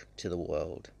joke to the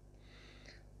world,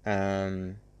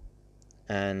 and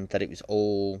that it was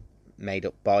all made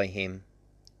up by him,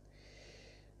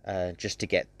 just to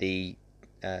get the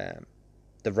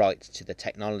rights to the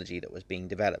technology that was being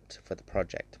developed for the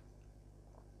project.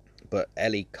 But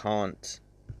Ellie can't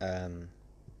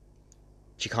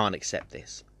she can't accept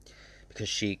this, because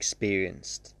she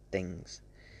experienced things,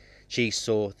 she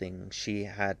saw things, she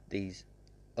had these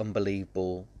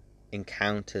unbelievable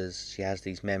encounters, she has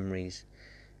these memories,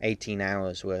 18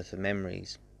 hours worth of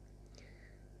memories,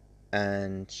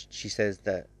 and she says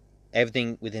that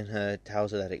everything within her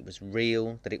tells her that it was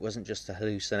real, that it wasn't just a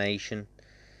hallucination.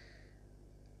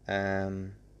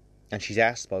 And she's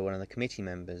asked by one of the committee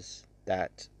members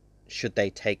that should they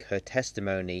take her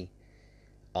testimony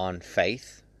on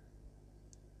faith,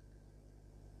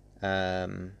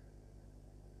 and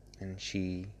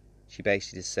she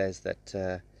basically just says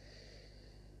that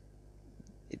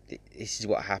this is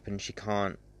what happened. She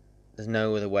can't. There's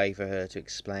no other way for her to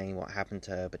explain what happened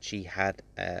to her, but she had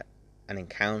an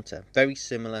encounter very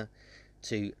similar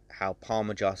to how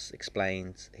Palmer Joss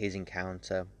explains his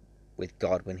encounter with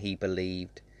God when he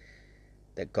believed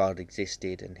that God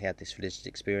existed and he had this religious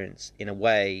experience. In a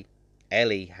way,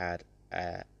 Ellie had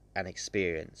an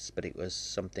experience, but it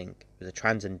was a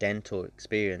transcendental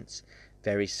experience,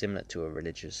 very similar to a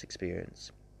religious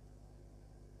experience.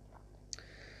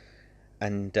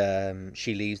 And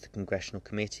she leaves the congressional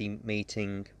committee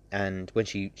meeting, and when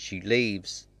she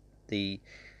leaves, the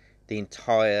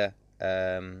entirety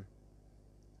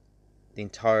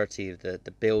of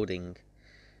the building,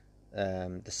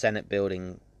 the Senate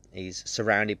building, is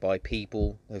surrounded by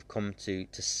people who have come to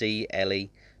see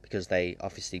Ellie, because they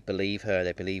obviously believe her.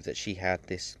 They believe that she had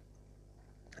this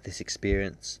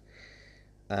experience,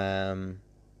 and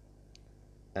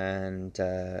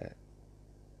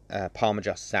Palmer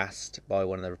just asked by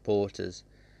one of the reporters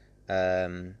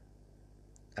about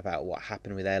what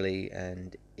happened with Ellie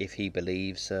and if he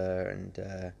believes her,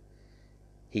 and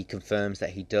he confirms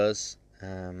that he does,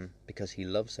 because he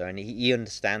loves her, and he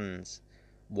understands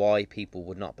why people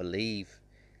would not believe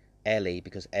Ellie,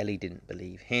 because Ellie didn't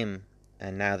believe him.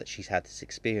 And now that she's had this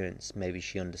experience, maybe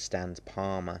she understands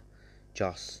Palmer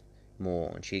Joss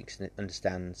more, and she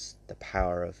understands the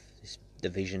power of the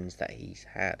visions that he's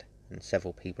had, and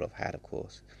several people have had, of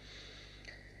course.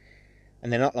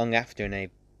 And then not long after, in a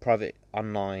private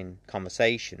online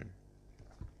conversation,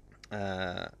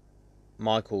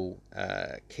 Michael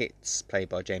Kitts, played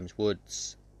by James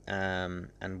Woods, and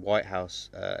White House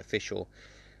official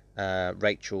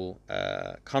Rachel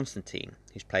Constantine,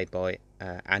 who's played by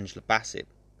Angela Bassett,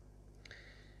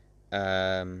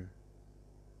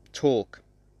 talk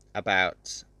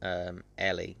about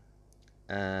Ellie,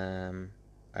 and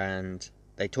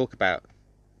they talk about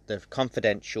the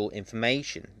confidential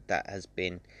information that has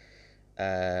been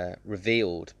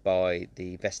revealed by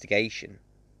the investigation.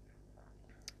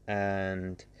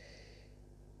 And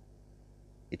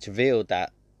it's revealed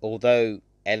that although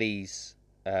Ellie's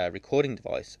recording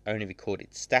device only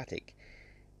recorded static,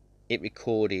 it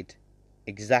recorded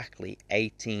exactly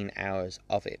 18 hours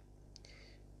of it.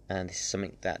 And this is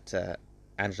something that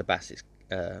Angela Bassett's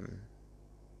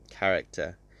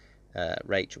character,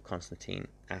 Rachel Constantine,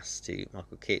 asked to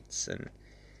Michael Kitts, and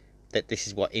that this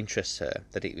is what interests her,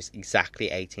 that it was exactly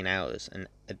 18 hours.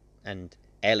 And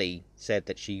Ellie said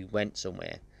that she went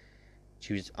somewhere,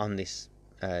 she was on this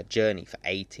journey for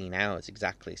 18 hours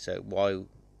exactly. So why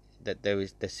that there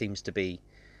seems to be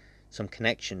some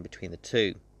connection between the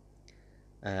two,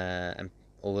 and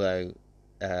although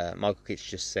Michael Kitts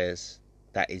just says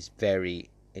that is very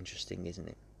interesting, isn't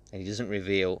it? And he doesn't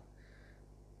reveal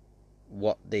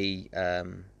what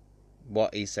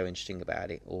what is so interesting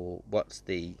about it, or what's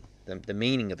the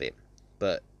meaning of it.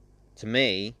 But to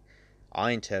me, I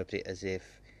interpret it as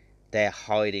if they're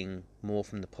hiding more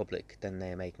from the public than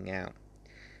they're making out,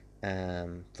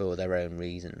 for their own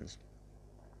reasons.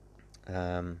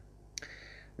 Then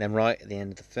right at the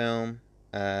end of the film,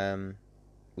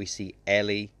 we see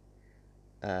Ellie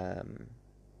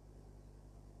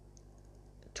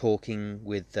talking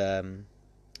with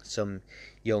some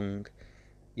young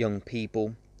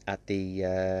people at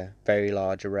the Very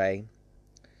Large Array,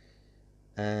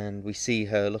 and we see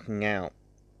her looking out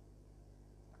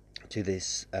to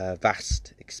this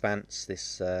vast expanse,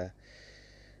 this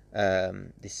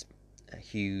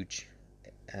huge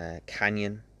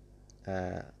canyon,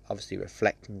 obviously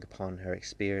reflecting upon her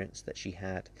experience that she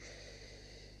had.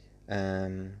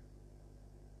 And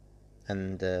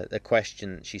the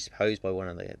question she's posed by one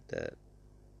of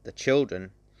the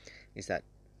children is that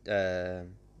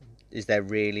is there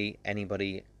really any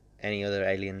other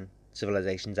alien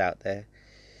civilizations out there?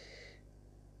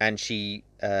 and she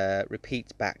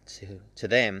repeats back to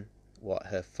them what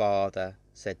her father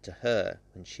said to her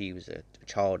when she was a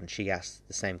child, and she asked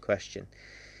the same question.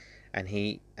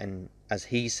 And as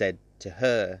he said to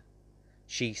her,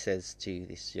 she says to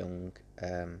this young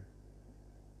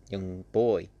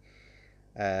boy,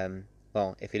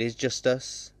 well, if it is just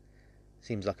us,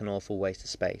 seems like an awful waste of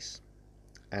space.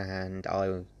 And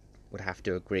I would have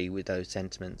to agree with those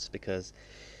sentiments, because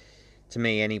to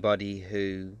me, anybody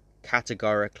who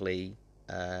categorically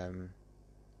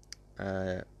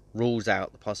rules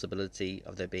out the possibility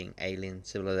of there being alien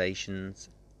civilizations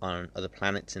on other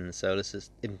planets in the solar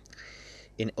system,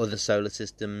 in other solar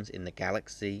systems, in the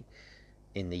galaxy,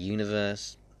 in the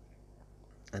universe,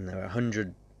 and there are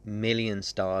 100 million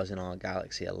stars in our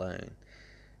galaxy alone.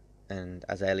 And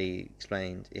as Ellie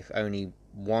explained, if only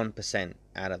 1%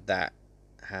 out of that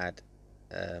had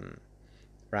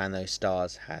around those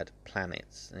stars had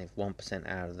planets, and if 1%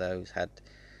 out of those had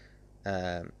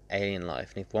alien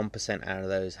life, and if 1% out of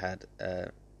those had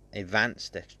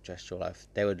advanced extraterrestrial life,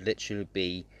 there would literally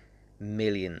be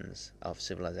millions of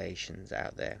civilizations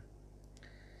out there.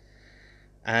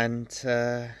 And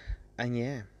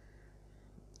yeah,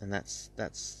 and that's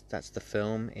the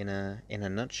film in a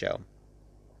nutshell,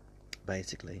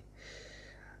 basically.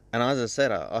 And as I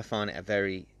said, I find it a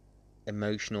very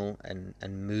emotional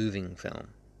and moving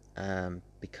film,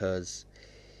 because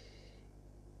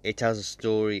it tells a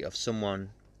story of someone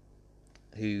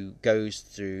who goes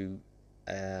through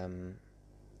an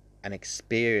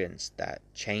experience that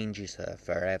changes her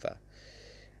forever,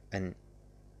 and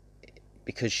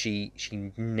because she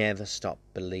never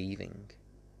stopped believing,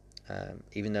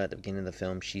 even though at the beginning of the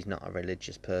film she's not a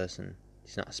religious person,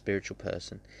 she's not a spiritual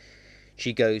person.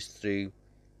 She goes through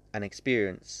an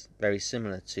experience very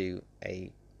similar to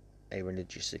a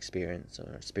religious experience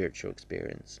or a spiritual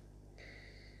experience,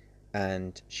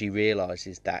 and she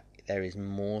realizes that there is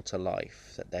more to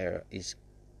life, that there is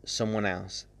someone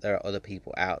else, there are other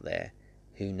people out there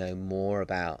who know more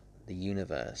about the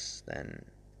universe than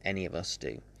any of us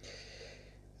do.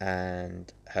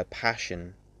 And her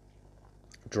passion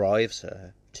drives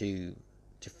her to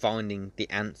finding the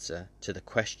answer to the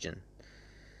question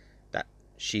that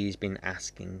she's been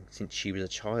asking since she was a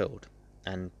child,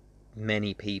 and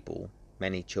many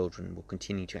children will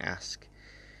continue to ask,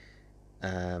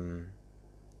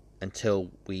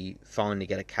 until we finally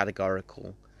get a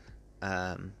categorical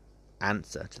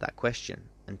answer to that question,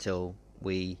 until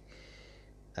we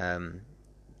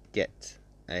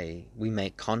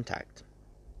make contact.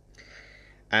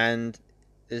 And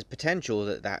there's potential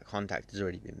that contact has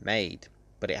already been made,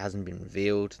 but it hasn't been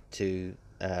revealed to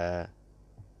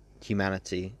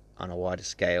humanity on a wider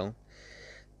scale.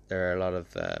 There are a lot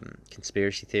of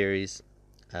conspiracy theories,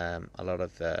 a lot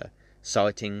of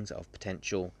sightings of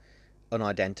potential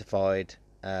unidentified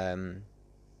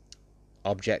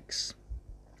objects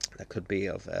that could be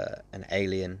of an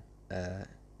alien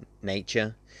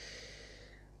nature,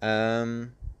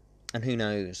 and who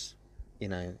knows?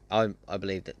 I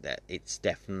believe that it's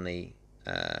definitely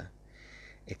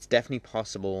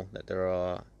possible that there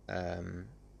are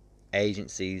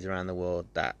agencies around the world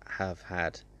that have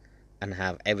had and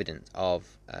have evidence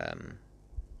of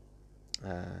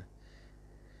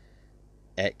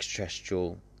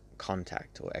extraterrestrial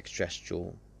contact or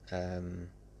extraterrestrial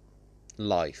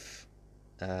life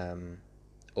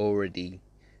already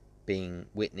being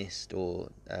witnessed, or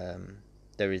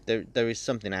there is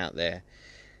something out there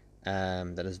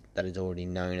that is already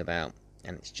known about,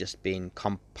 and it's just been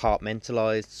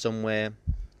compartmentalized somewhere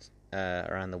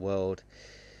around the world.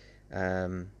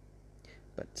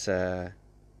 But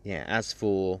yeah, as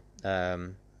for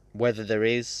whether there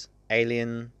is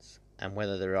aliens and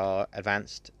whether there are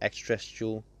advanced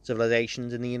extraterrestrial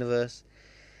civilizations in the universe,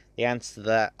 the answer to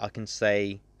that I can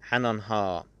say hand on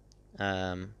heart,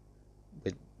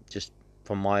 with just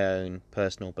from my own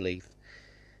personal belief,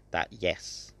 that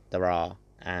yes, there are,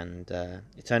 and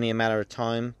it's only a matter of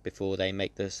time before they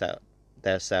make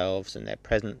themselves and their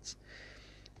presence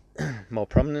more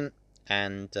prominent,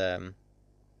 and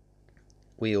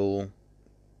we all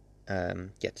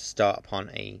get to start upon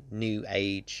a new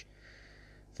age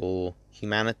for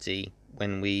humanity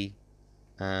when we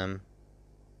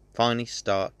finally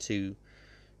start to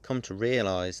come to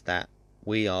realize that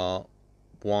we are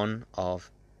one of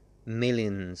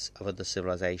millions of other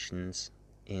civilizations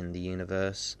in the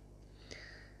universe,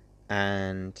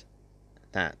 and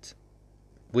that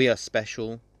we are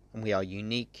special and we are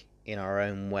unique in our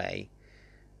own way,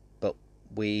 but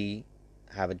we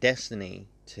have a destiny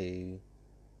to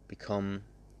become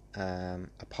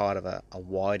a part of a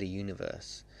wider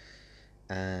universe,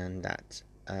 and that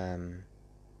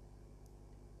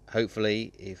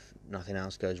hopefully, if nothing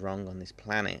else goes wrong on this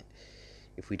planet,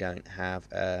 if we don't have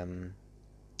a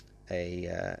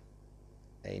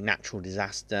natural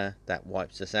disaster that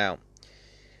wipes us out,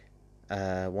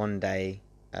 one day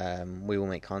we will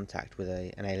make contact with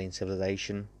an alien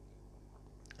civilization,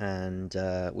 and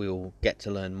we will get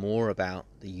to learn more about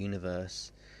the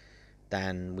universe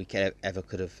than we could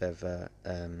have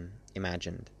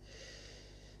imagined.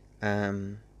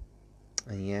 And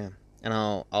yeah, and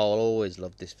I'll always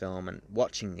love this film, and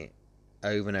watching it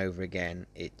over and over again,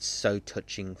 it's so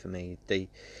touching for me. The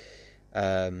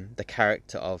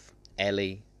character of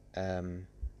Ellie,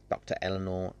 Dr.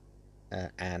 Eleanor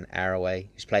Anne Arroway,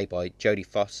 who's played by Jodie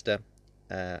Foster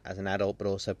as an adult, but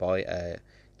also by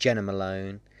Jenna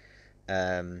Malone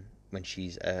when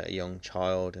she's a young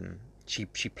child, and she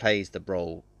plays the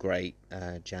role great.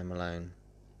 Jenna Malone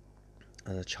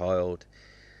as a child,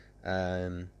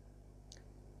 and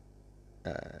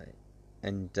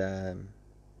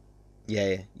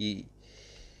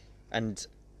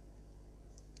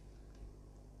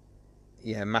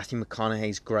Matthew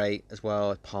McConaughey's great as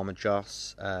well. Palmer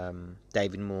Joss,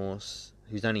 David Morse,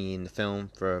 who's only in the film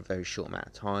for a very short amount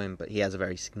of time, but he has a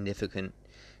very significant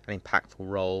and impactful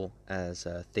role as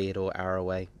Theodore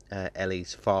Arroway,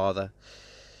 Ellie's father.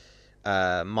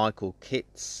 Michael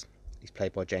Kitts, he's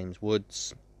played by James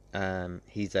Woods.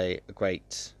 He's a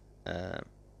great...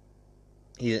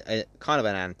 he's a kind of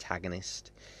an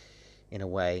antagonist in a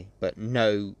way, but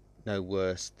no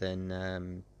worse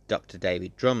than Dr.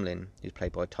 David Drumlin, who's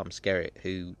played by Tom Skerritt,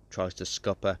 who tries to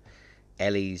scupper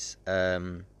Ellie's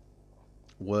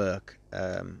work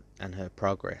and her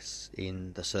progress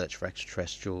in the search for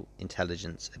extraterrestrial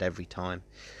intelligence at every time.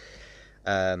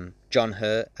 John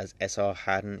Hurt as S.R.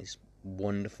 Haddon is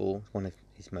wonderful, one of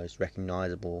his most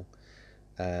recognisable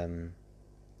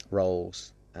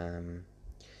roles.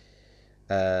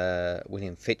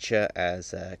 William Fitcher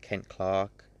as Kent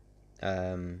Clark,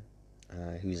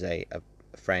 who's a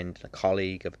friend and a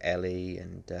colleague of Ellie,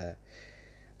 and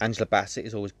Angela Bassett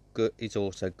is always good. Is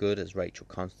also good as Rachel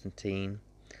Constantine,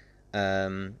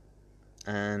 some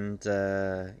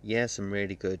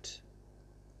really great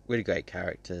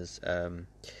characters.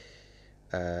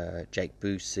 Jake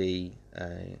Busey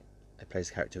plays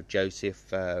the character of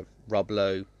Joseph. Rob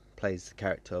Lowe plays the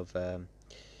character of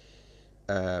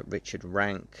Richard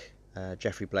Rank.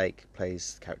 Jeffrey Blake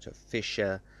plays the character of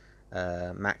Fisher.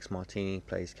 Max Martini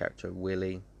plays the character of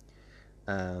Willie.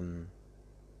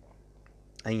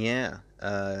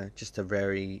 Just a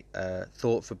very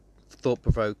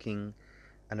thought-provoking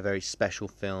and a very special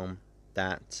film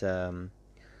that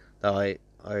I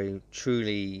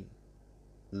truly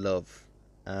love,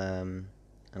 and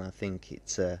I think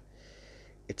it's a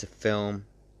film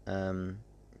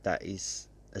that has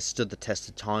stood the test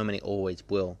of time, and it always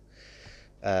will.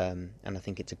 And I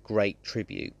think it's a great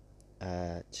tribute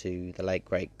to the late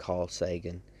great Carl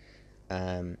Sagan,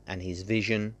 and his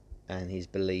vision and his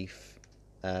belief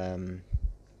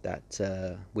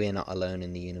that we're not alone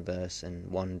in the universe,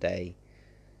 and one day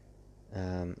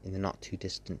in the not too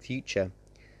distant future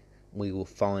we will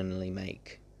finally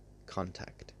make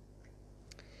contact.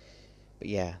 But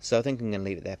yeah, so I think I'm going to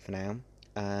leave it there for now.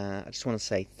 I just want to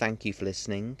say thank you for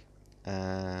listening.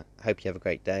 Hope you have a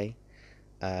great day.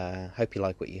 Hope you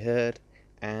like what you heard,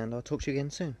 and I'll talk to you again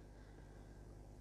soon.